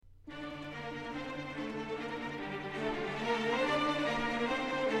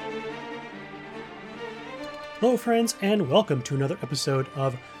Hello, friends, and welcome to another episode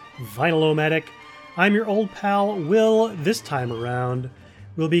of Vinyl-O-Matic. I'm your old pal, Will. This time around,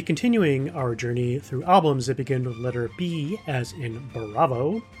 we'll be continuing our journey through albums that begin with the letter B, as in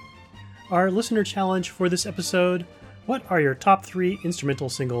Bravo. Our listener challenge for this episode: what are your top 3 instrumental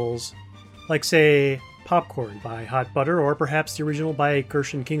singles? Like, say, Popcorn by Hot Butter, or perhaps the original by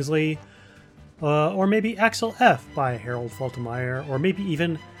Gershon Kingsley, or maybe Axel F by Harold Faltermeyer, or maybe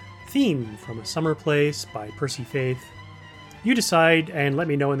even Theme from A Summer Place by Percy Faith. You decide and let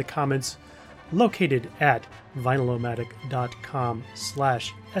me know in the comments, located at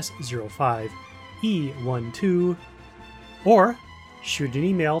vinylomatic.com/S05E12, or shoot an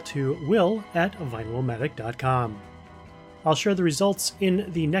email to will@vinylomatic.com. I'll share the results in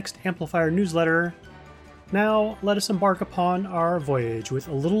the next Amplifier newsletter. Now, let us embark upon our voyage with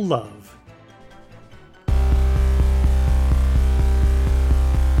a little love.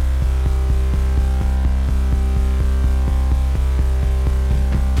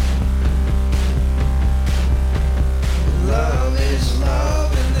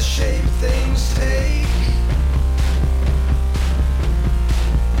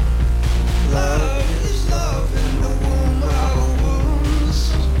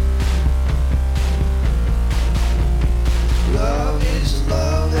 Love is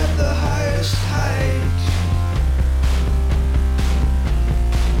love at the height.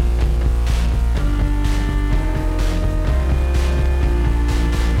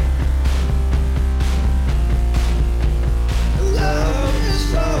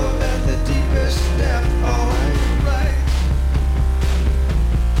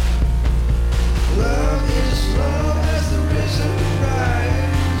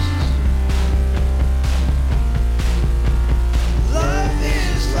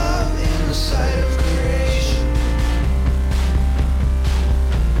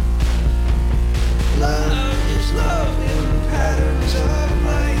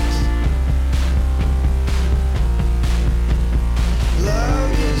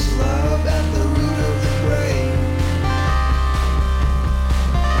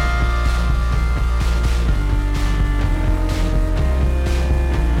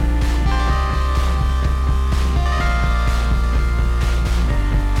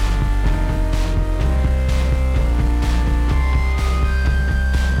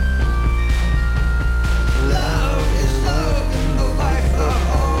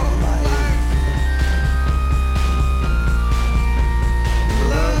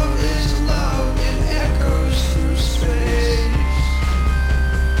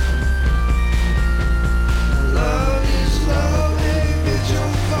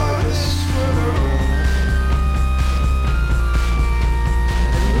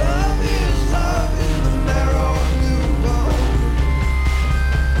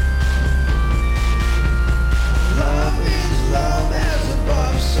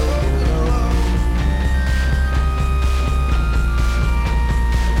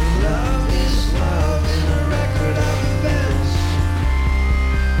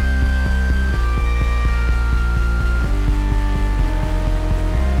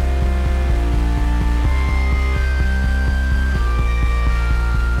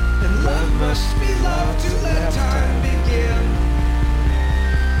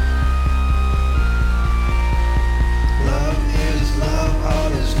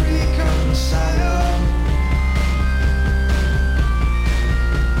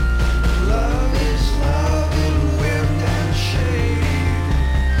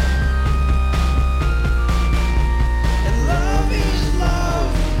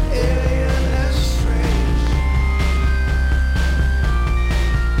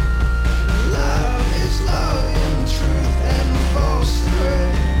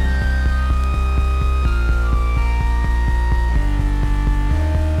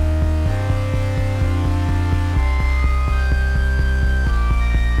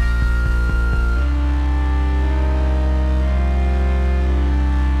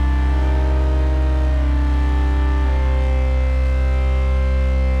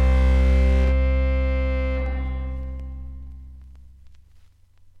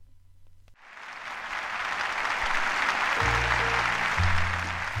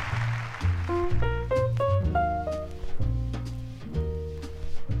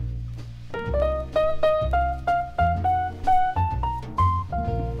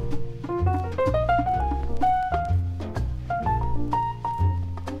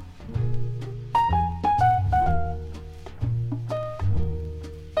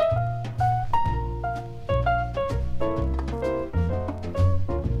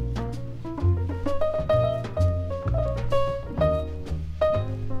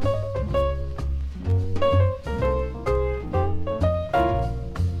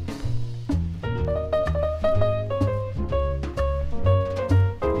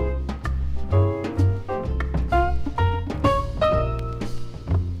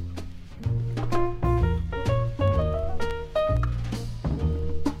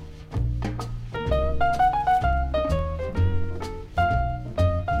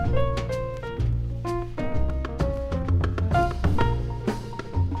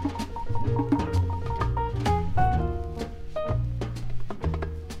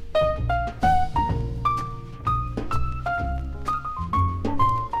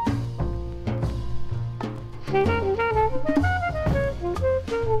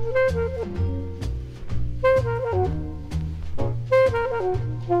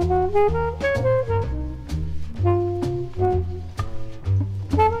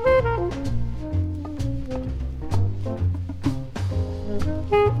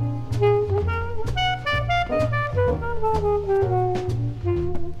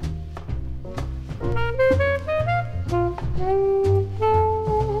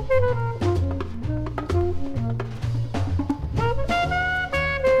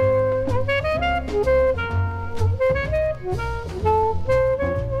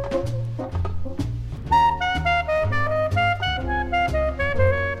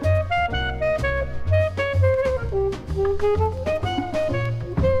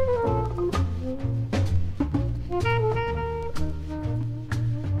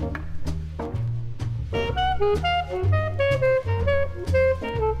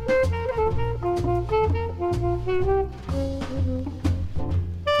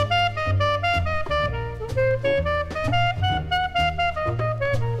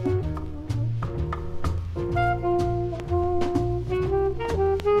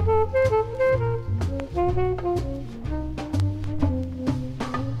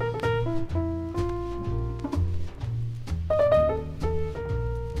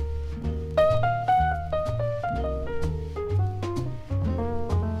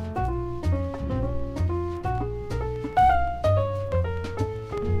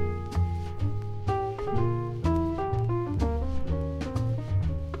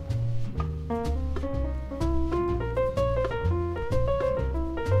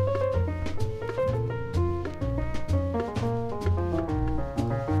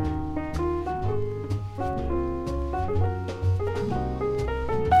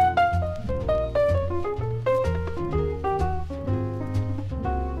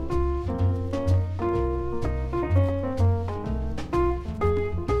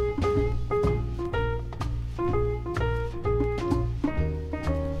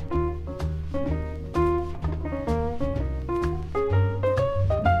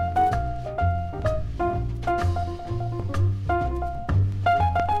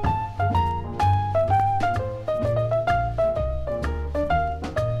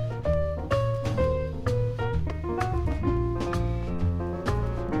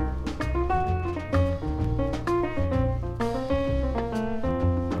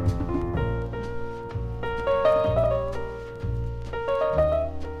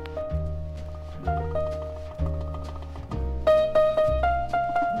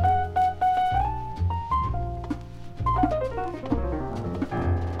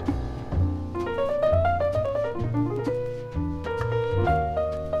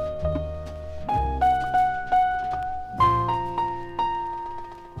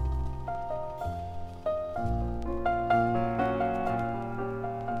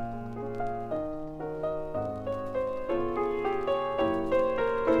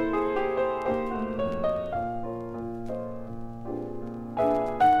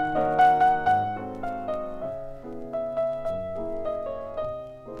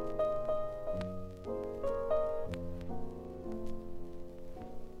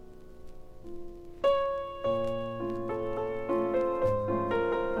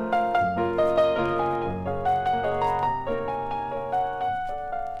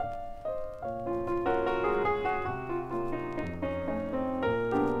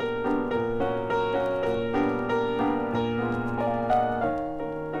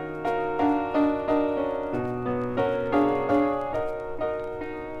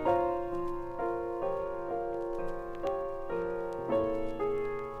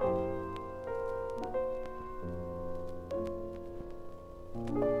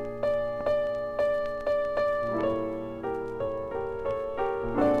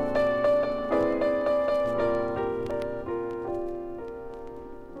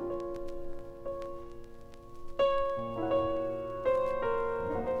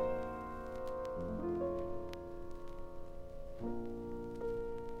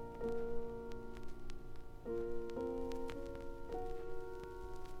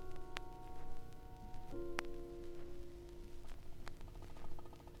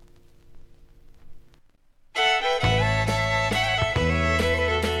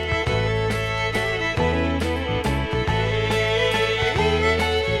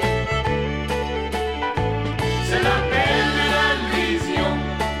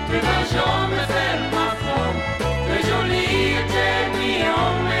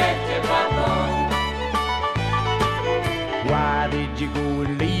 Why did you go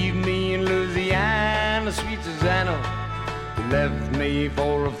and leave me in Louisiana, sweet Susanna? You left me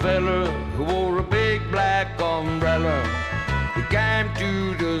for a fella who wore a big black umbrella. He came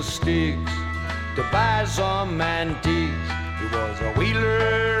to the sticks to buy some antiques. He was a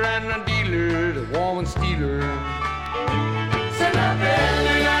wheeler and a dealer, the woman stealer. C'est la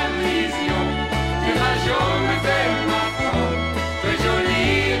belle la vision, tu vas jamais faire ma femme. Très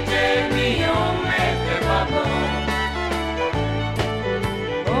jolie était mignon, mais t'es pas bon.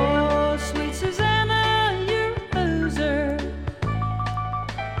 Oh, sweet Susanna, you loser.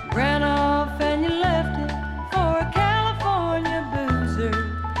 Ran off and you left it for a California boozer.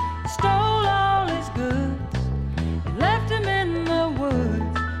 Stole all his goods and left him in the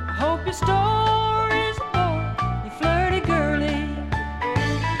woods. I hope your story's more, you flirty girlie.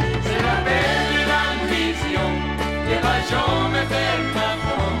 C'est la belle la vision, tu vas jamais faire ma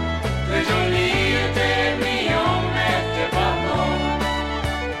femme. Très jolie était mignon, mais t'es pas bon.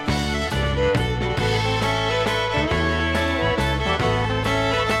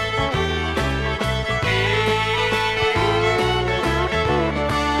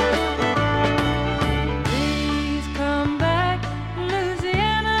 Please come back,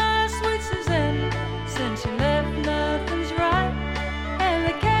 Louisiana, sweet Susanna. Since you left, nothing's right, and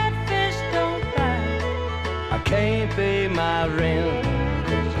the catfish don't bite. I can't pay my rent,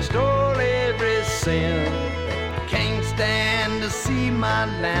 'cause I stole every cent. Can't stand to see my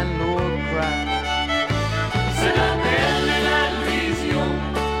landlord cry. C'est la belle la vision,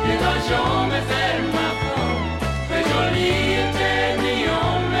 tu vas jamais faire ma femme. Très jolie était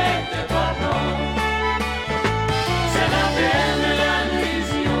mignon, mais t'es pas bon. C'est la belle la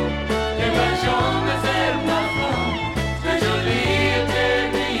vision, tu vas jamais faire ma femme. Très jolie était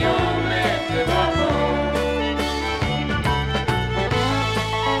mignon, mais t'es pas bon.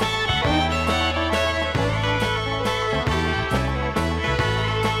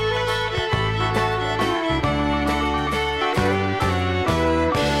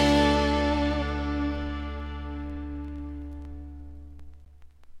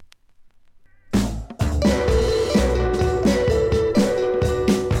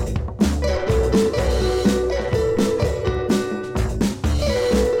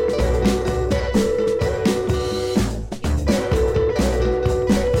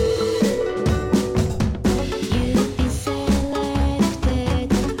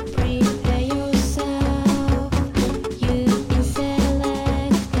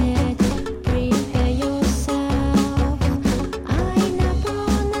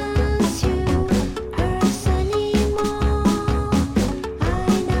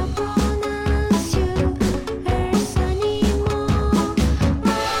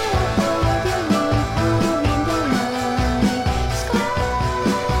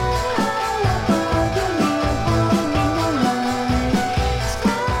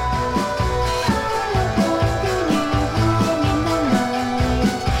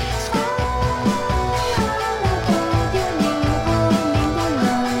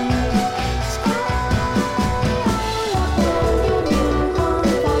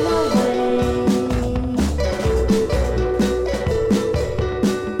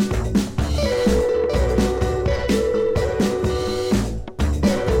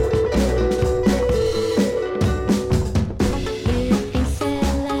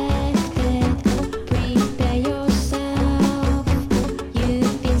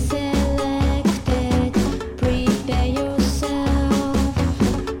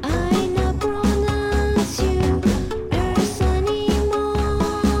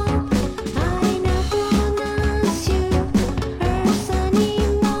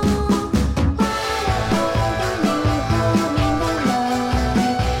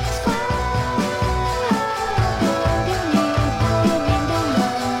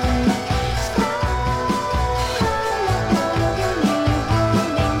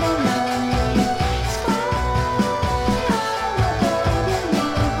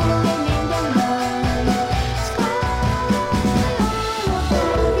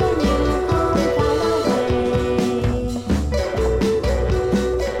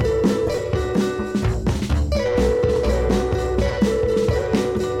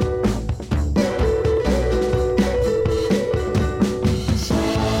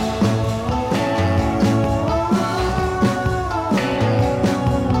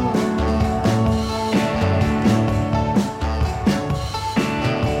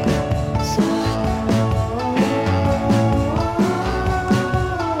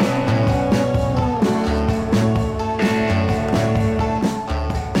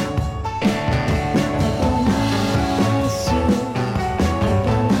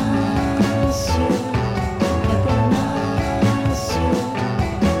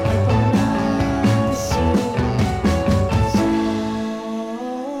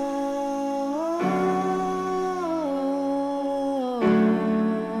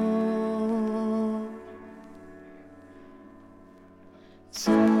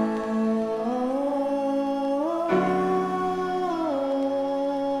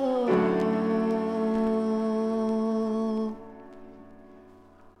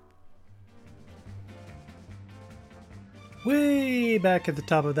 back at the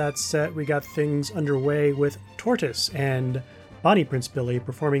top of that set, we got things underway with Tortoise and Bonnie Prince Billy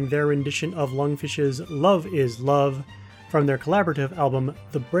performing their rendition of Lungfish's Love is Love from their collaborative album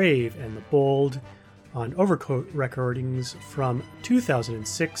The Brave and the Bold on Overcoat Recordings from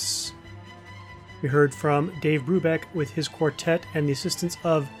 2006. We heard from Dave Brubeck with his quartet and the assistance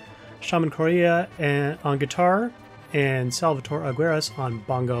of Shaman Correa on guitar and Salvatore Aguirres on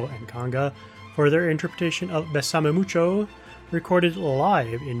bongo and conga for their interpretation of Besame Mucho, recorded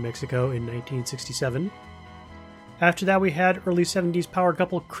live in Mexico in 1967. After that, we had early 70s power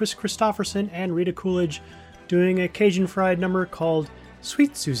couple Chris Christopherson and Rita Coolidge doing a Cajun Fried number called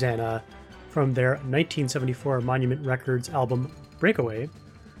Sweet Susanna from their 1974 Monument Records album Breakaway.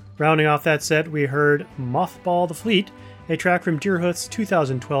 Rounding off that set, we heard Mothball the Fleet, a track from Deerhoof's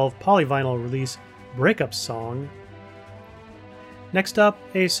 2012 polyvinyl release Breakup Song. Next up,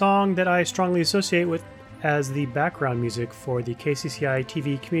 a song that I strongly associate with as the background music for the KCCI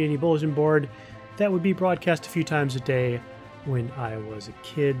TV Community Bulletin Board that would be broadcast a few times a day when I was a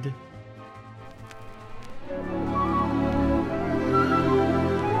kid.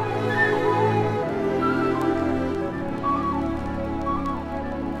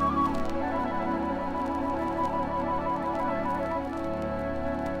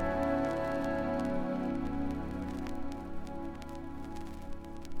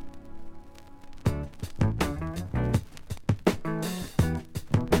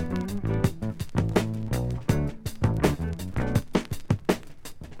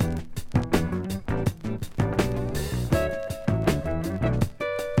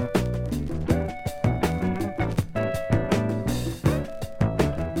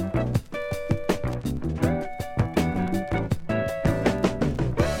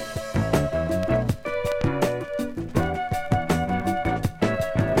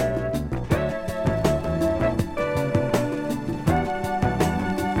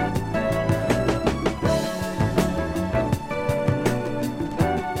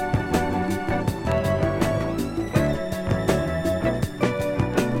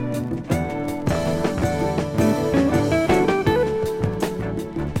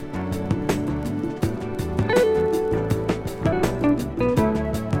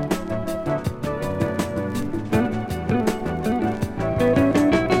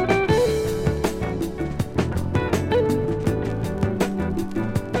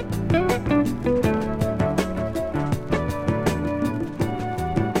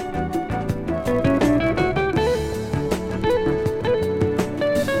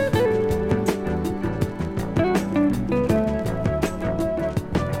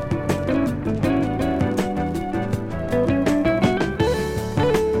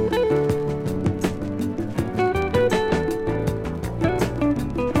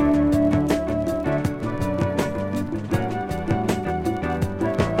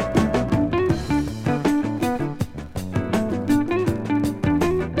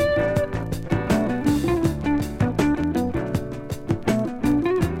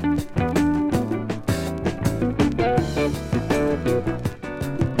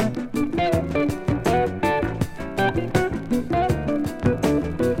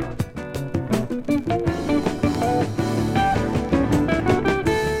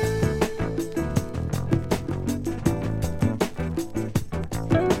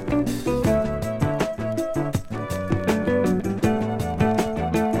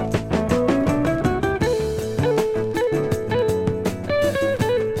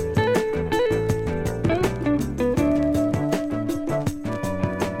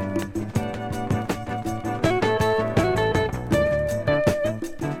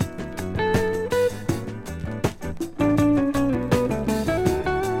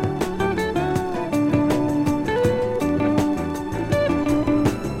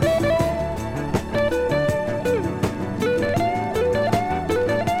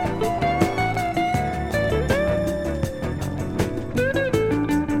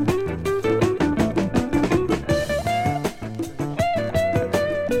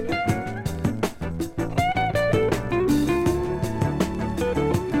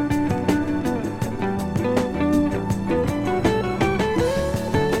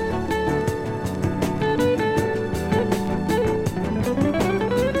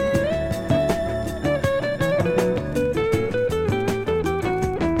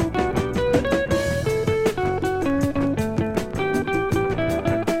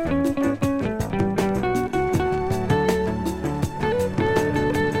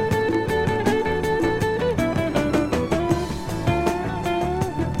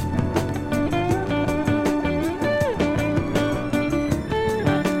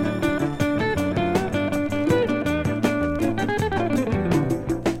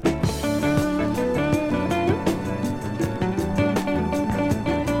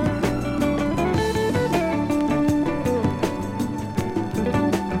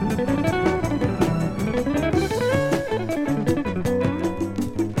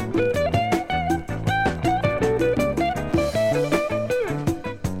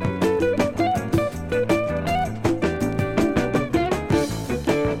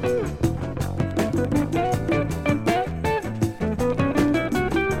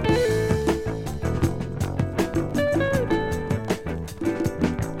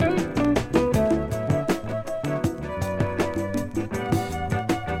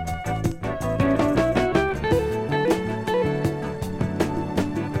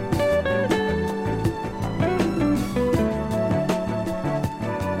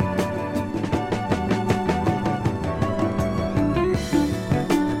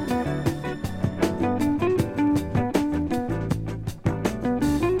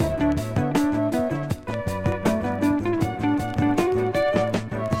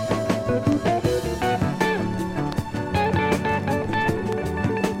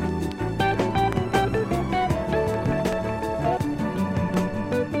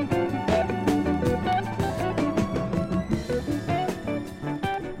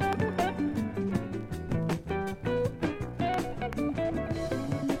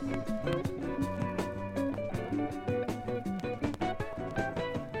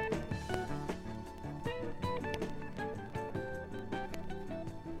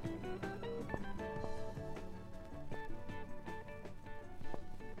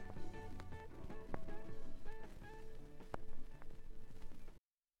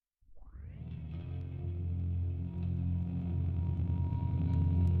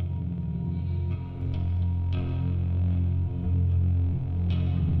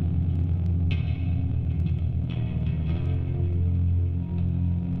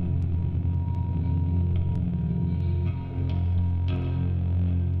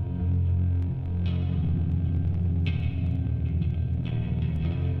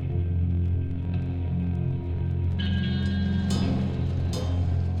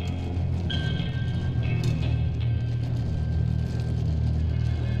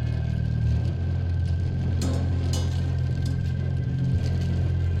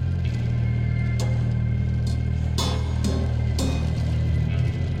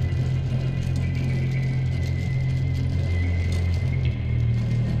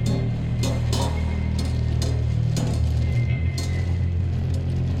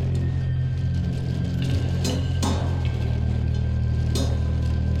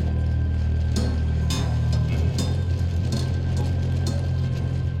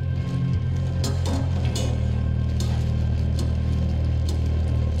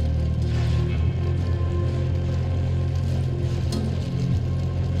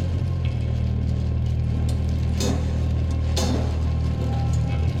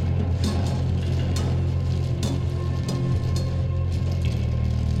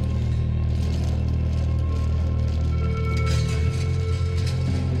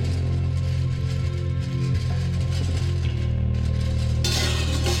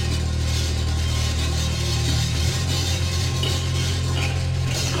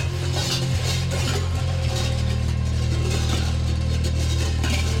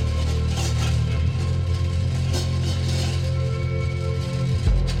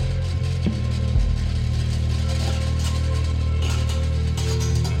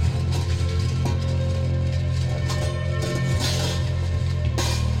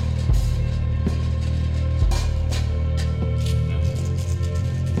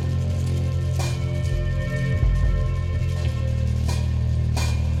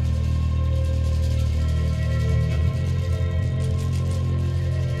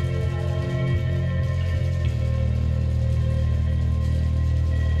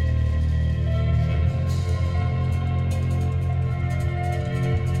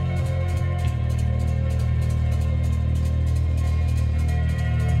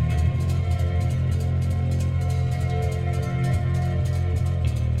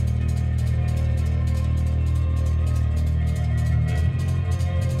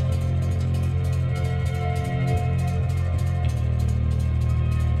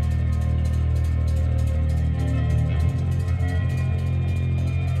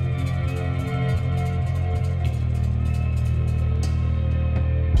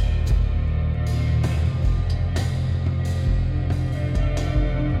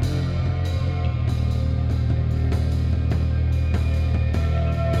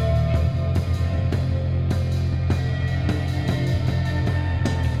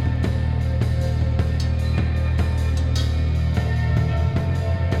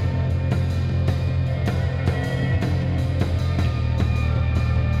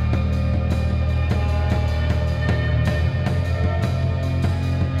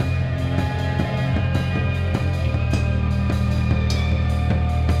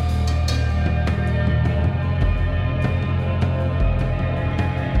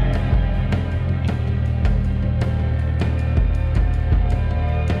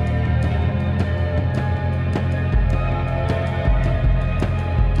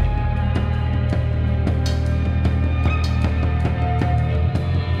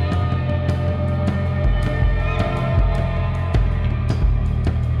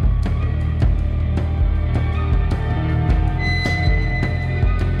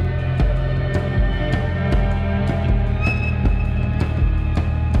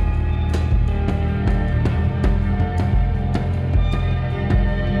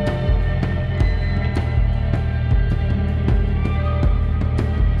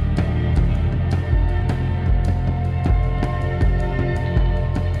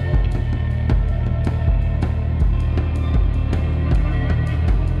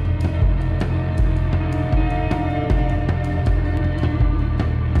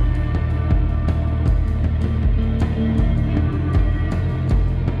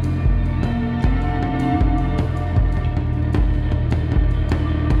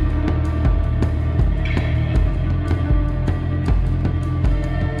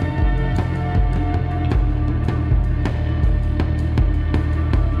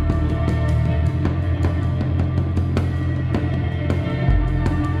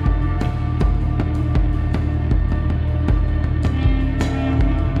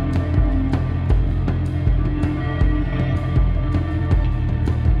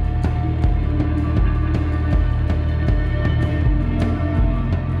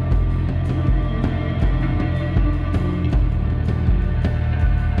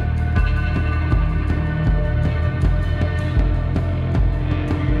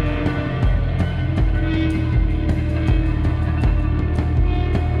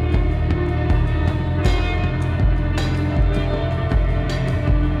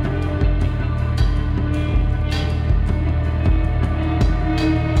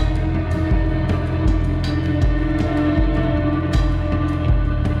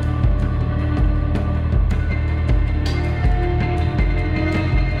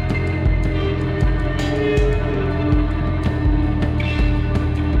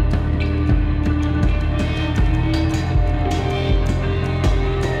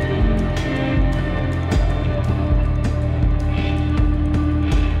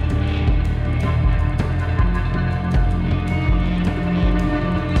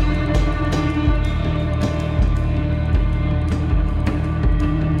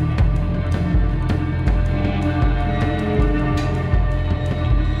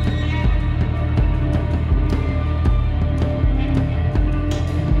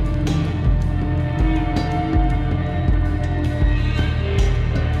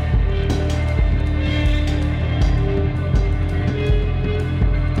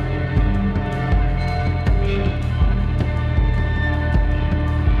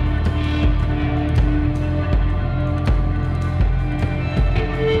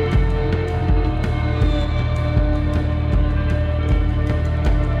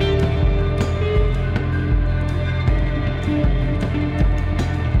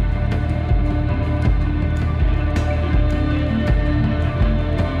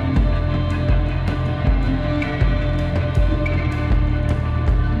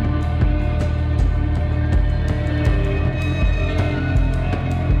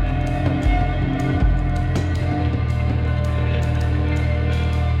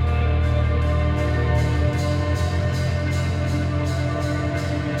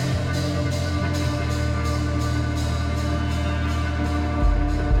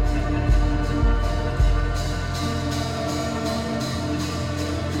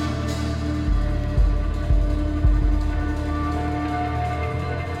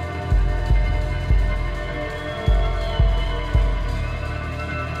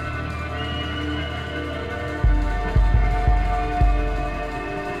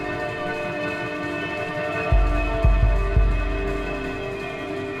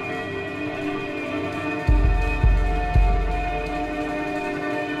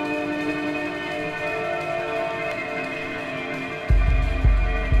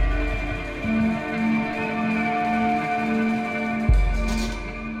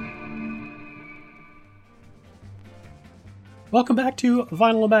 Welcome back to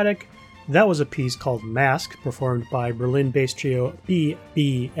Vinyl-O-Matic. That was a piece called Mask, performed by Berlin-based trio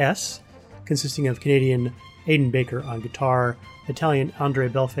BBS, consisting of Canadian Aidan Baker on guitar, Italian Andre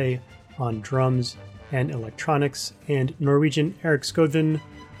Belfe on drums and electronics, and Norwegian Eric Skodven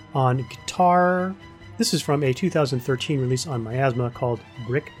on guitar. This is from a 2013 release on Miasma called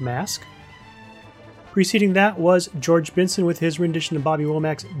Brick Mask. Preceding that was George Benson with his rendition of Bobby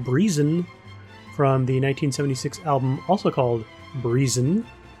Womack's Breezin' from the 1976 album also called Breezin',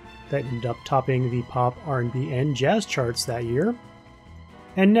 that ended up topping the pop, R&B, and jazz charts that year.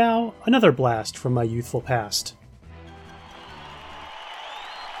 And now, another blast from my youthful past.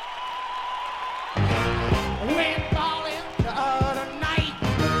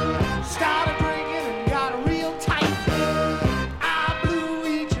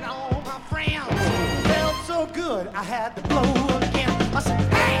 I had to blow again. I said,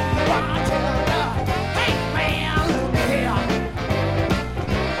 hey, bartender, hey, man, look here.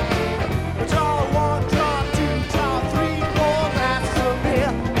 Draw one, draw two, draw three, four, that's a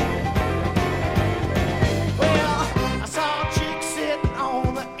beer. Well, I saw a chick sitting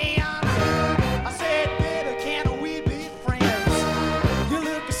on the end. I said, baby, can't we be friends? You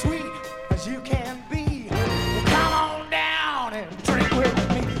look as sweet as you can be. Well, come on down and drink with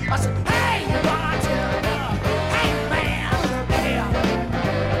me. I said, hey, bartender.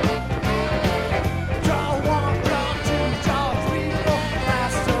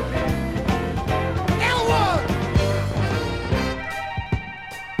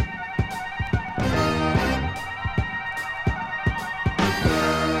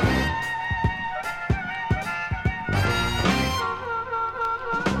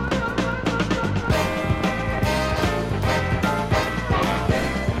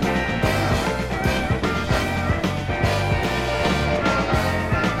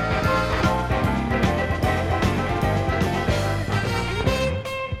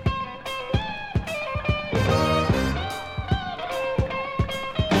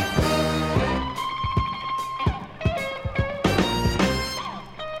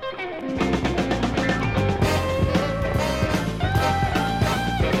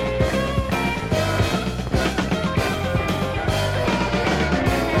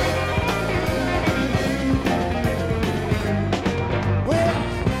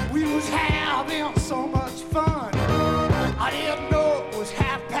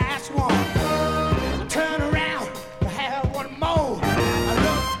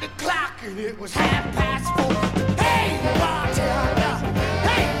 It was 4:30. Hey, bartender,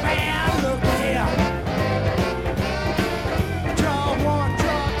 hey man, look here. Draw one,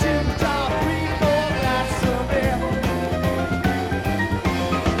 draw two, draw three, four, that's a beer.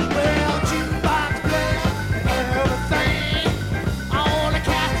 Well, jukebox playing everything. All the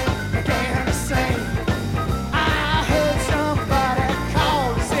cats began to sing. I heard somebody call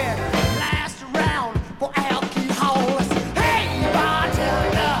and said, last round for alcohol. I said, hey,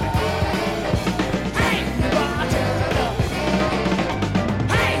 bartender.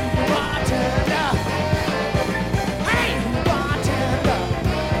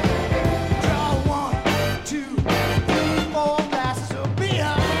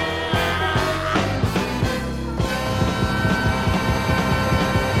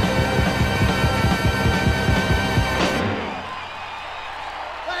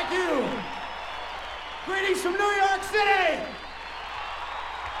 Greetings from New York City!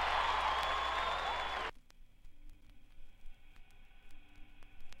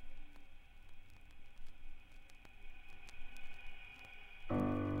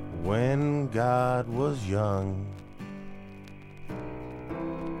 When God was young,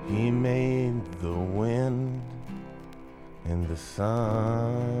 He made the wind and the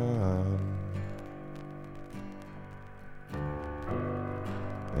sun.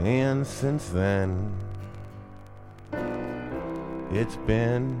 And since then, it's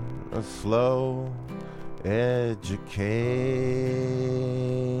been a slow education.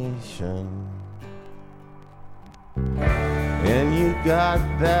 And you got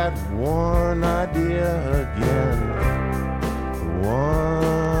that one idea again,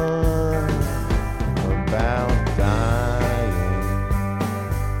 one about dying.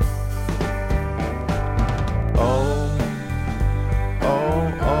 Oh,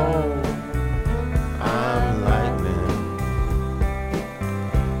 I'm lightning.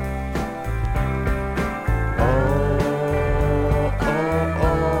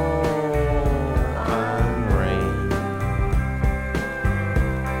 I'm rain.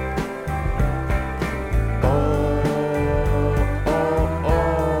 Oh,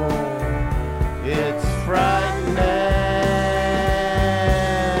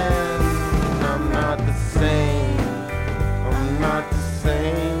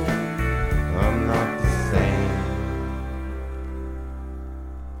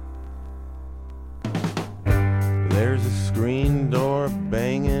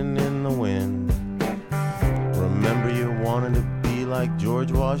 like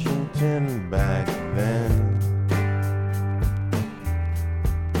George Washington back then.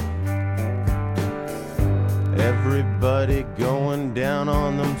 Everybody going down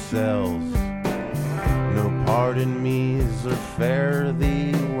on themselves. No pardon me's or fare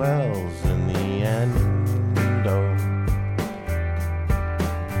thee wells in the end. Oh.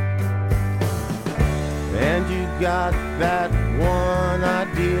 And you got that one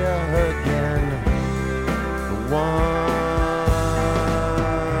idea again, the one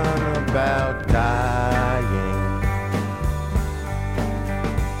about dying.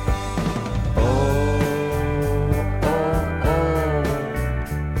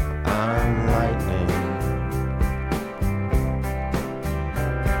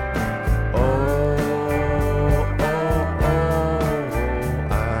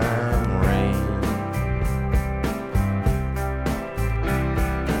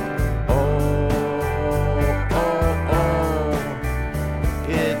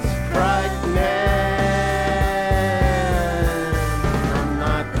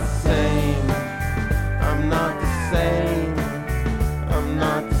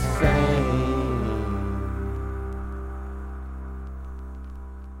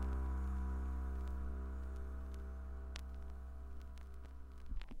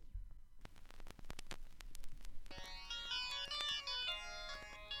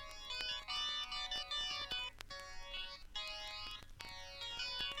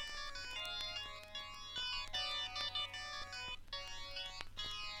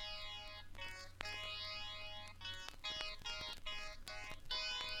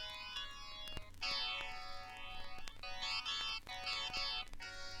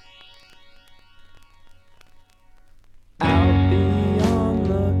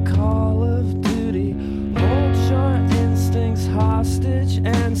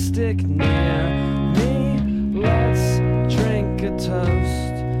 And stick near me. Let's drink a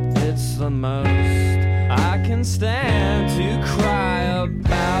toast. It's the most I can stand to cry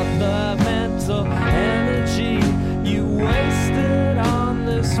about the mental energy you wasted on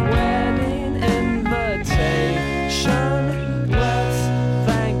this wedding invitation. Let's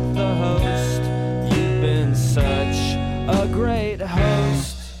thank the host. You've been such a great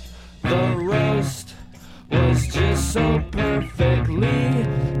host. The roast was just so perfectly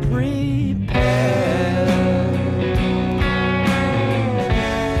prepared.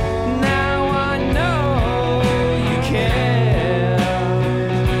 Now I know you care.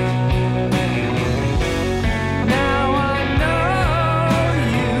 Now I know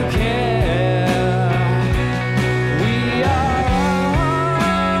you care. We are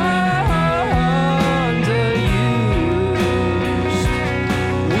underused.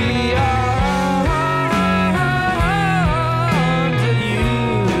 We are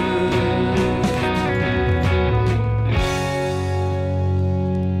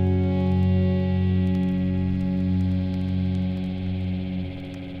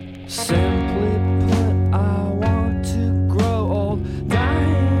simply put, I want to grow old.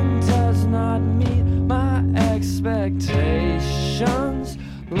 Dying does not meet my expectations.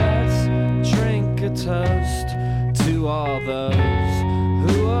 Let's drink a toast to all those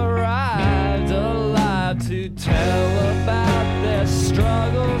who arrived alive to tell about their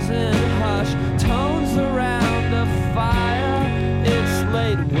struggles in hushed tones around a fire. It's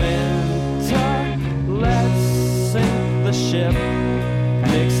late winter. Let's sink the ship.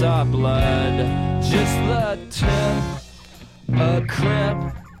 Mix our blood, just the tip. A crip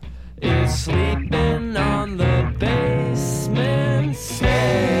is sleeping on the basement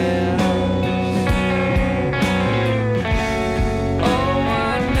stairs. Oh,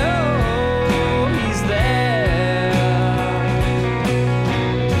 I know he's there.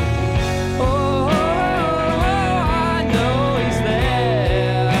 Oh, I know he's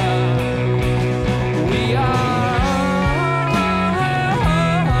there. We are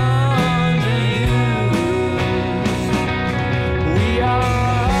underused.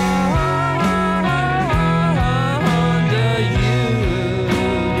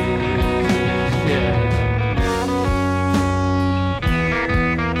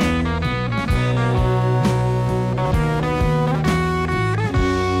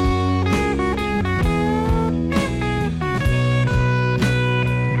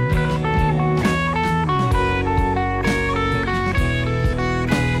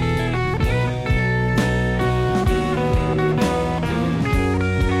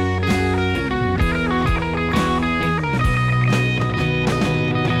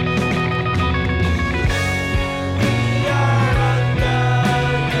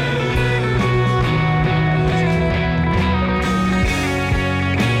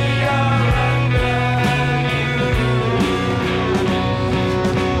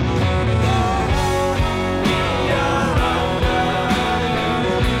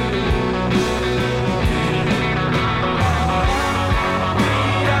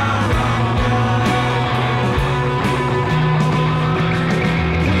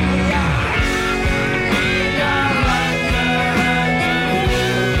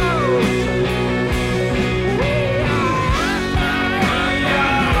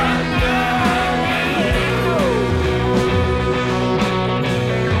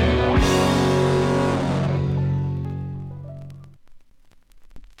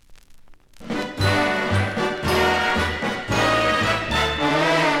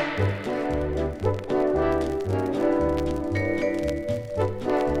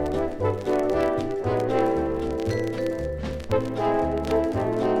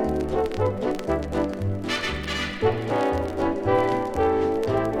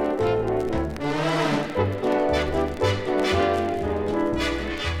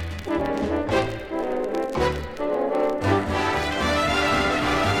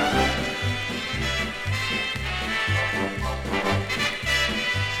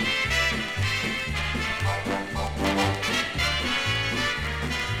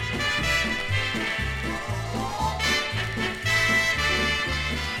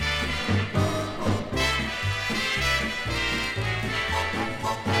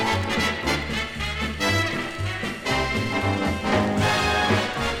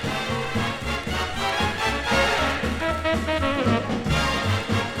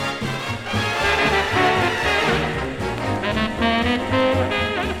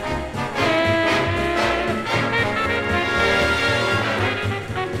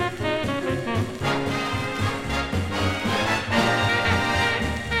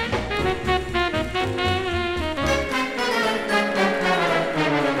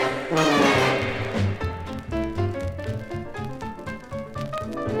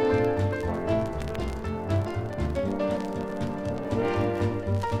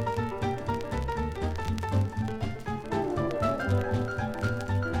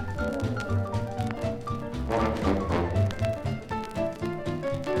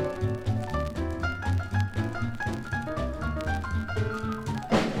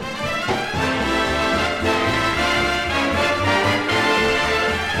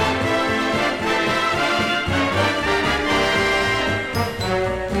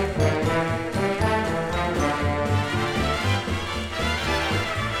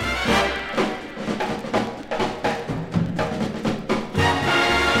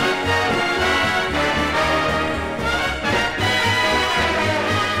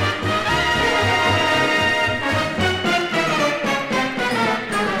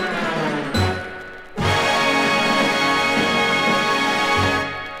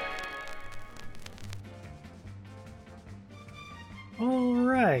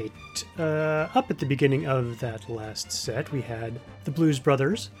 right. Up at the beginning of that last set, we had the Blues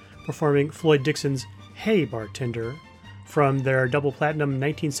Brothers performing Floyd Dixon's Hey Bartender from their double platinum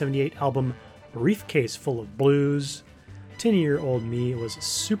 1978 album Briefcase Full of Blues. 10-year-old me was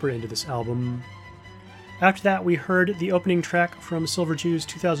super into this album. After that, we heard the opening track from Silverjew's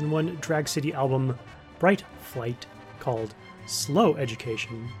 2001 Drag City album Bright Flight called Slow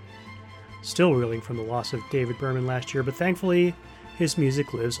Education. Still reeling from the loss of David Berman last year, but thankfully, his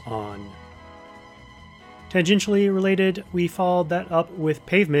music lives on. Tangentially related, we followed that up with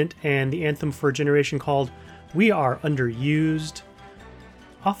Pavement and the anthem for a generation called We Are Underused,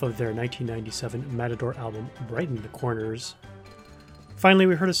 off of their 1997 Matador album Brighten the Corners. Finally,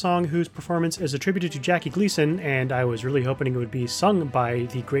 we heard a song whose performance is attributed to Jackie Gleason, and I was really hoping it would be sung by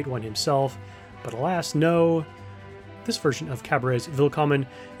the Great One himself, but alas, no. This version of Cabaret's Willkommen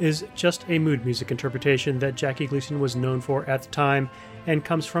is just a mood music interpretation that Jackie Gleason was known for at the time, and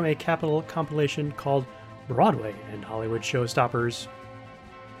comes from a Capitol compilation called Broadway and Hollywood Showstoppers.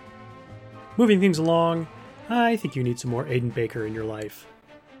 Moving things along, I think you need some more Aidan Baker in your life.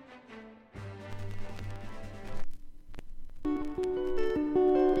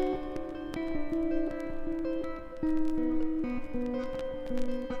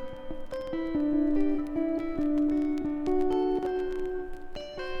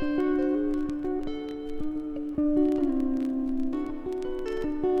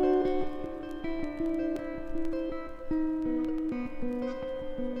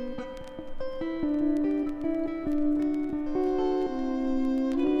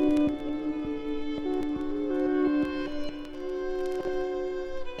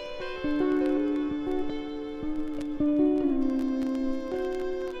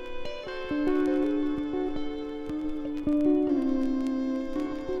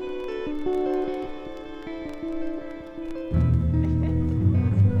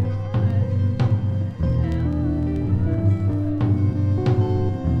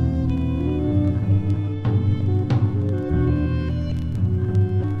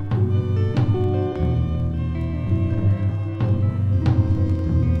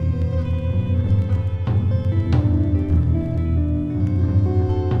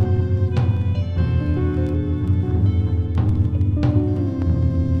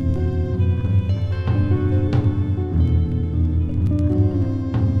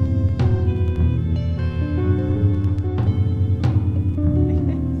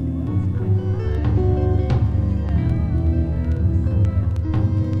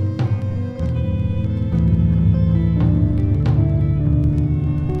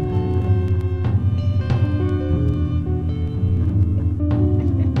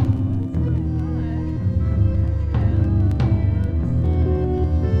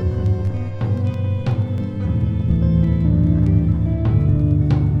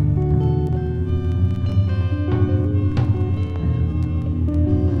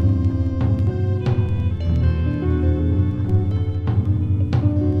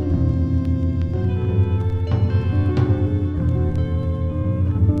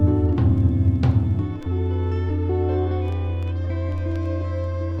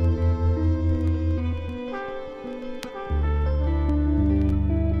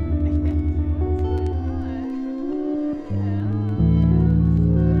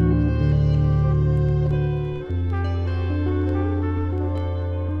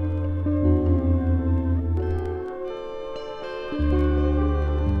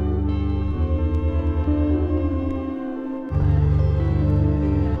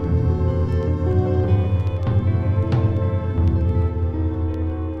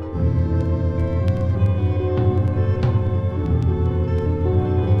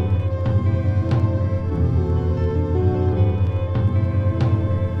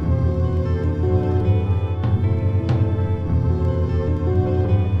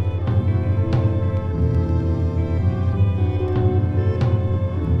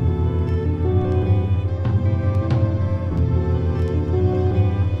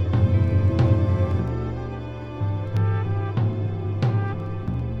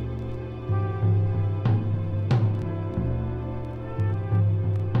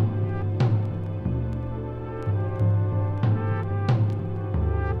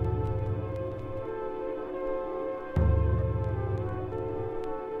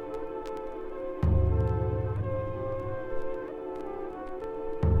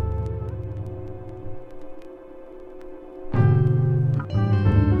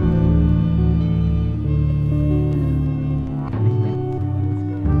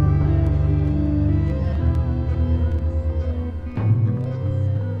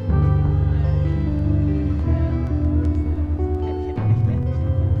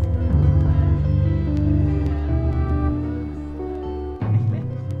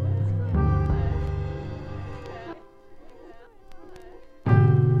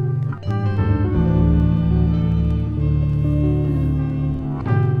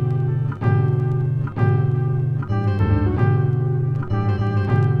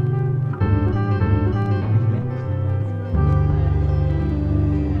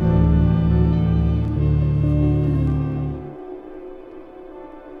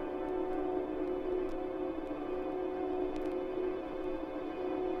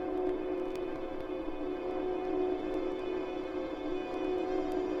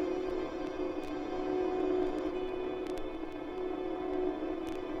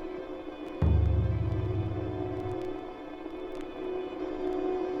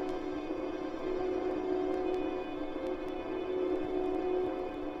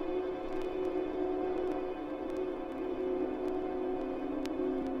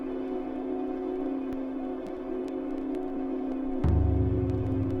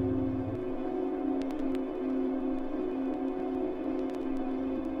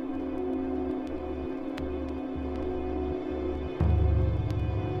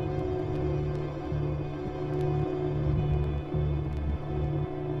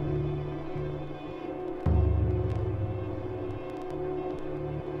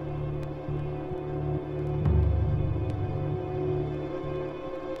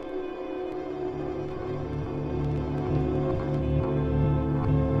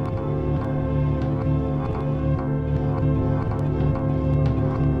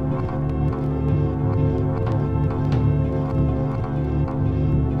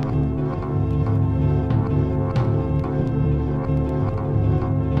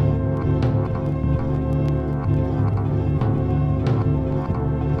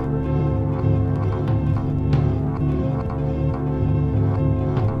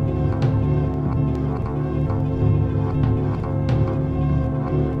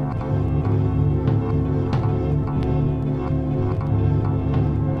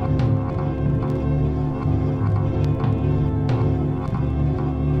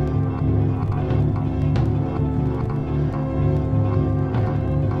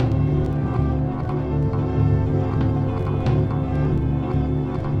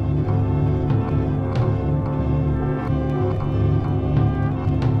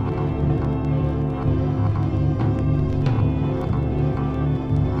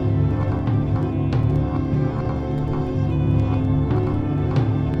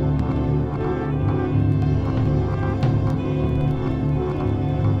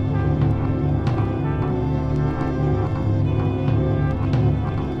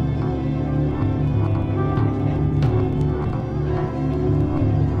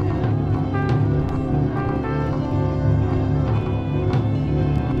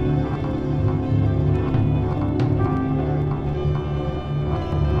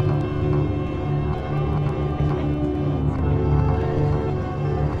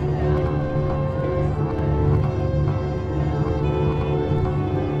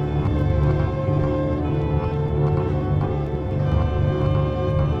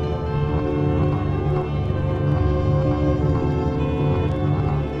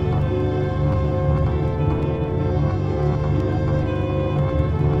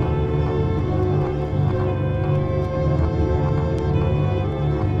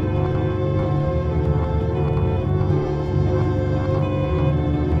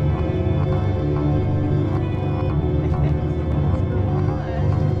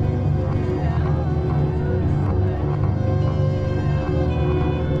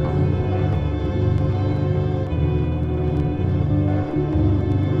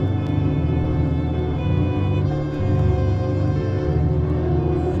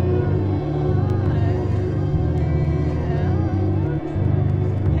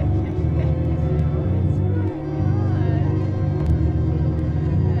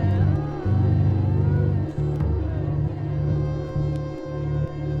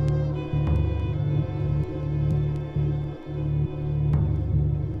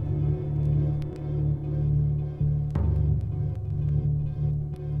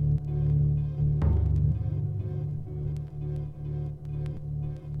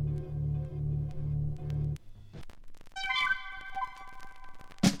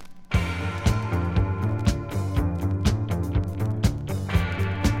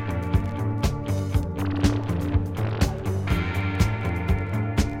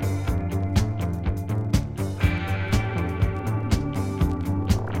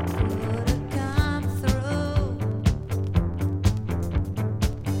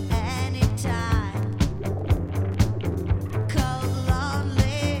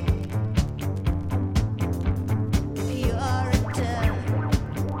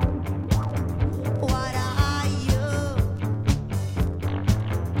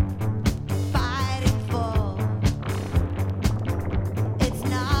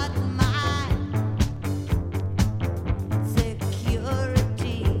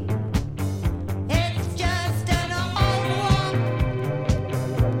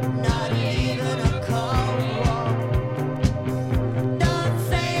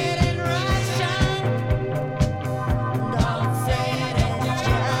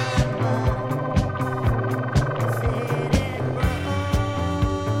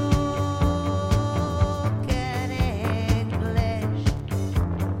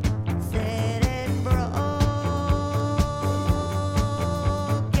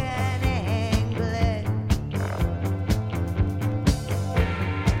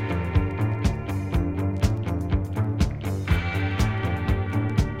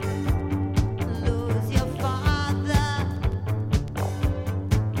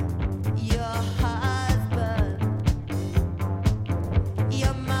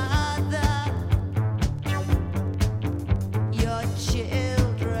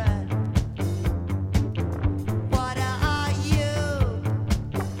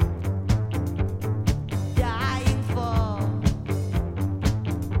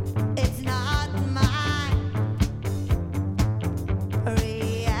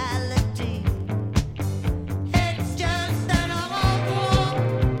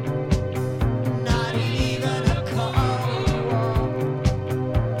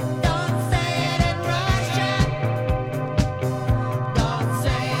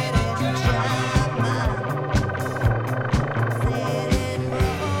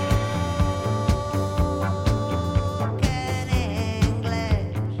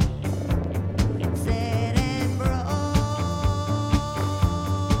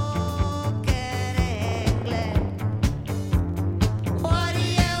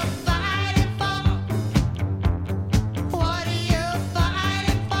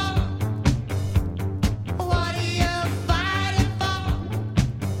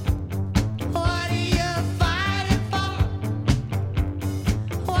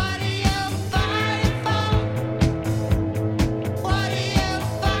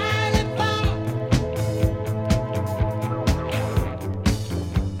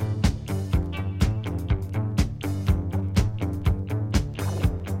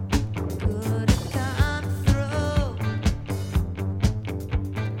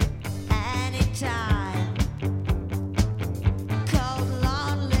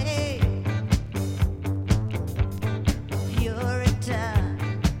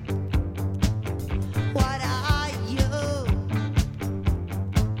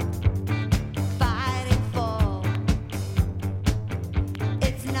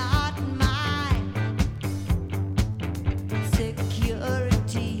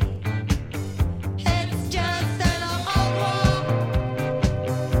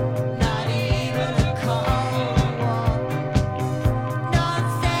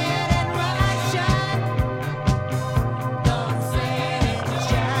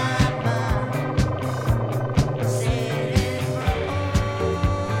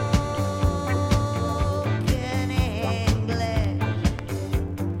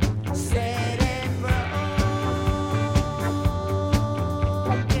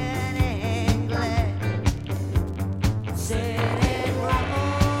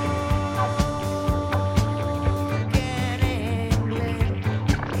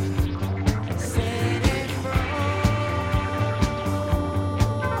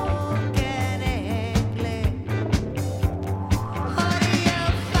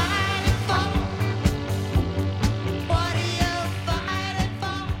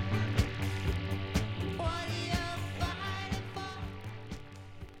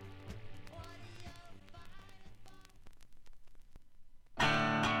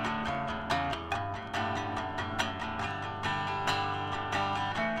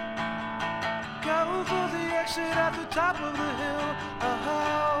 Go for the exit at the top of the hill.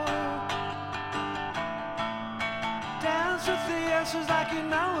 Oh, dance with the answers like you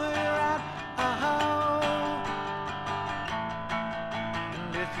know where you're at. Oh,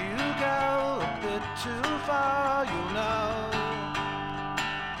 and if you go a bit too far, you'll know.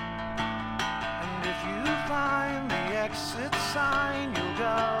 And if you find the exit sign, you'll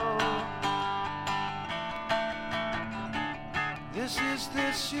go. This is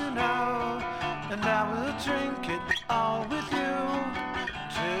this, you know, and I will drink it all with you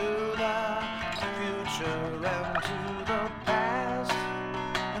to the future and to the past,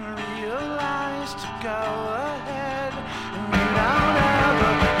 and realize to go ahead, and you don't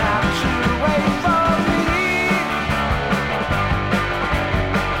ever have to wait for me.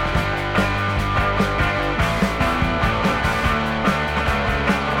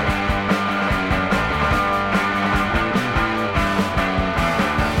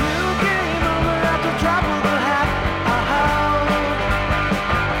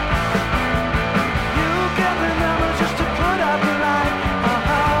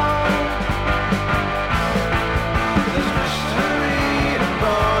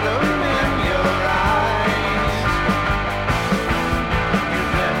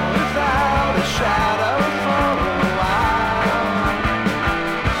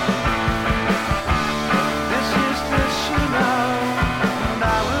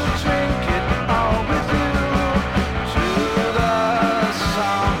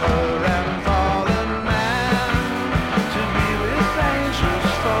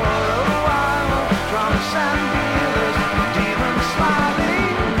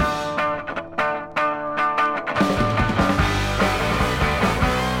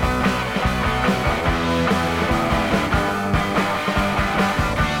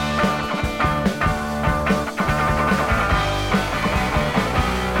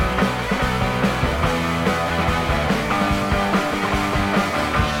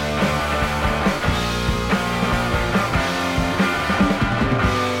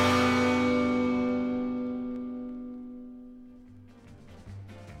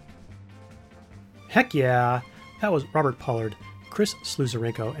 Heck yeah! That was Robert Pollard, Chris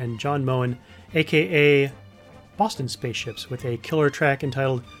Sluzarenko, and John Moen, aka Boston Spaceships, with a killer track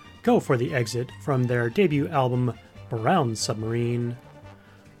entitled Go for the Exit from their debut album Brown Submarine.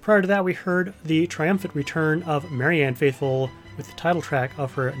 Prior to that, we heard the triumphant return of Marianne Faithfull with the title track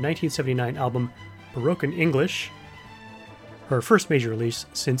of her 1979 album Broken English, her first major release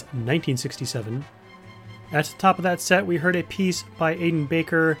since 1967. At the top of that set, we heard a piece by Aidan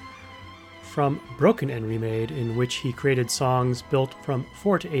Baker from Broken and Remade, in which he created songs built from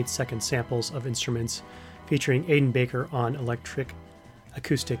 4 to 8 second samples of instruments, featuring Aidan Baker on electric,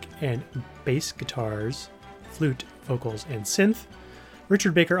 acoustic, and bass guitars, flute, vocals, and synth,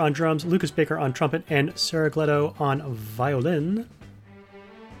 Richard Baker on drums, Lucas Baker on trumpet, and Sarah Gletto on violin.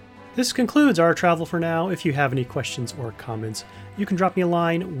 This concludes our travel for now. If you have any questions or comments, you can drop me a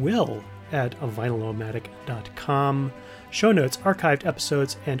line, will@vinylomatic.com. Show notes, archived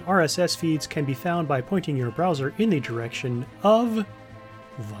episodes, and RSS feeds can be found by pointing your browser in the direction of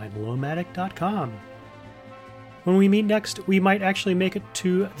vinylomatic.com. When we meet next, we might actually make it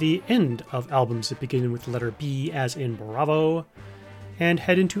to the end of albums that begin with the letter B, as in Bravo, and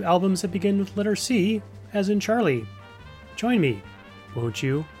head into albums that begin with letter C, as in Charlie. Join me, won't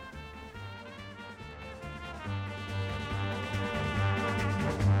you?